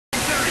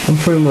I'm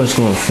pretty much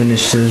gonna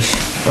finish this.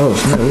 Oh,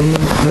 it's not really.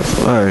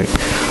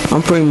 Alright.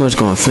 I'm pretty much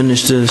gonna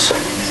finish this.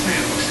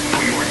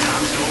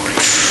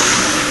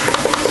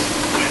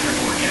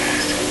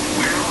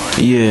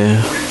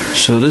 Yeah.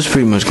 So this is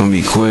pretty much gonna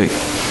be quick.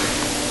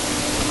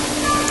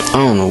 I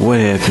don't know what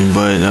happened,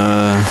 but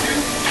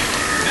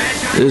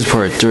this is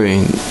part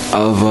 3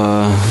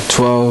 of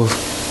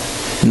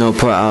 12. No,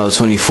 part out of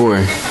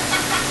 24.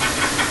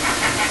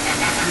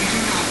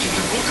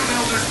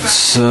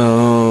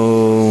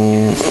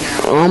 So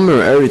I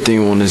remember everything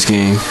on this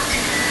game.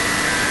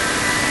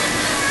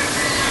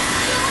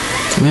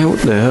 Man, what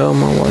the hell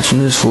am I watching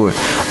this for?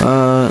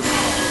 Oh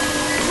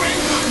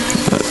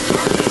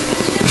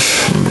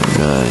my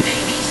God.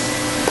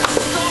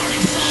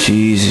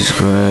 Jesus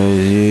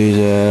Christ,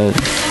 Jesus.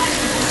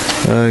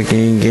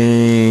 Fucking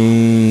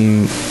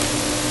game.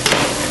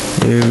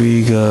 Here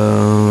we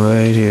go.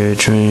 Right here,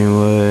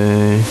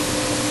 Trainway.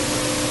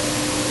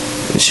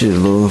 This shit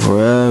loading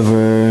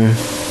forever.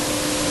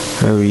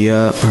 Hurry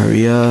up,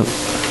 hurry up.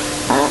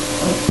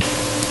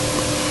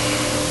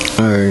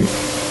 Alright.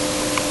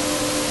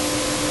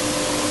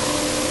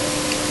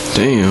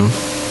 Damn.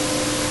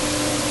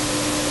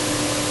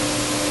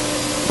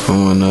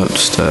 Going up the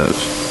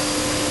steps.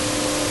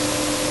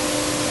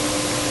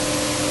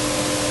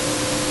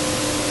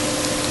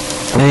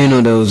 I didn't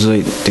know that was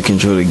like to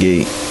control the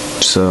gate.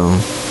 So,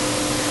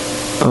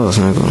 oh, it's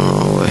not going the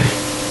wrong way.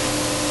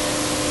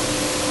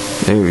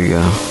 There we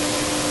go.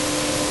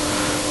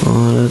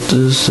 Oh,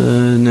 that's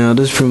now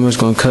this pretty much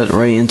gonna cut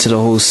right into the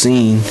whole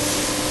scene,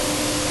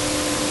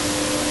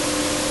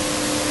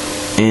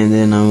 and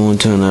then I'm gonna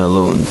turn that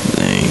loading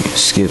thing.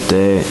 Skip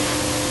that.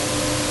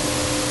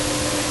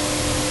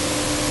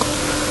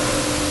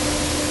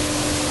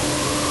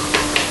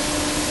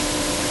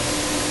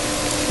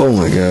 Oh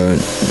my God!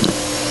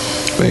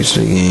 Back to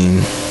the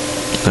game.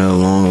 That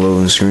long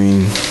loading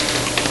screen.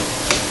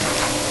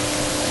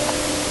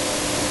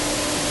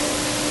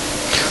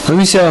 Let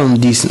me see how I'm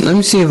decent. Let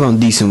me see if I'm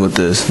decent with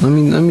this. Let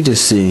me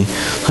just see.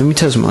 Let me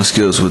test my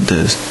skills with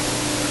this.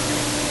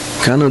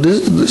 I know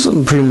this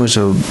is pretty much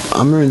a. I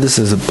remember this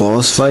as a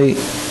boss fight.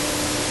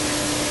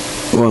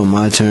 Well, on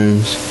my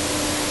terms.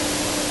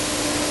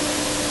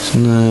 It's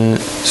not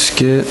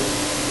skip.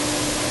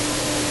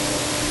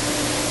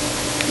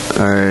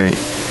 Alright.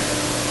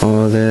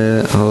 All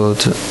that. Hold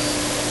to.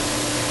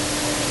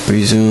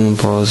 Resume.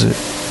 Pause it.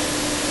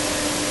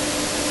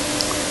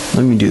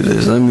 Let me do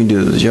this. Let me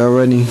do this. Y'all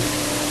ready?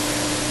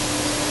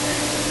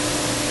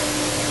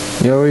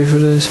 Y'all ready for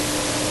this?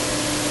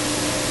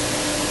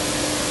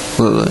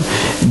 Look.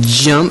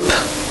 Jump.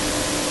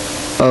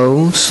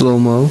 Oh,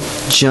 slow-mo.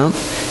 Jump.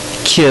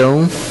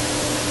 Kill.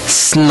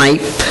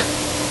 Snipe.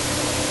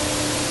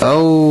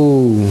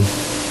 Oh.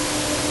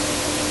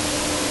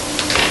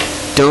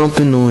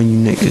 Dumping on you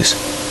niggas.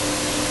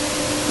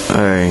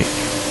 Alright.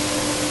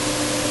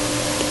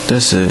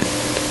 That's it.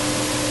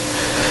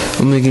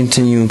 I'm gonna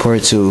continue in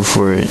part 2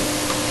 for it.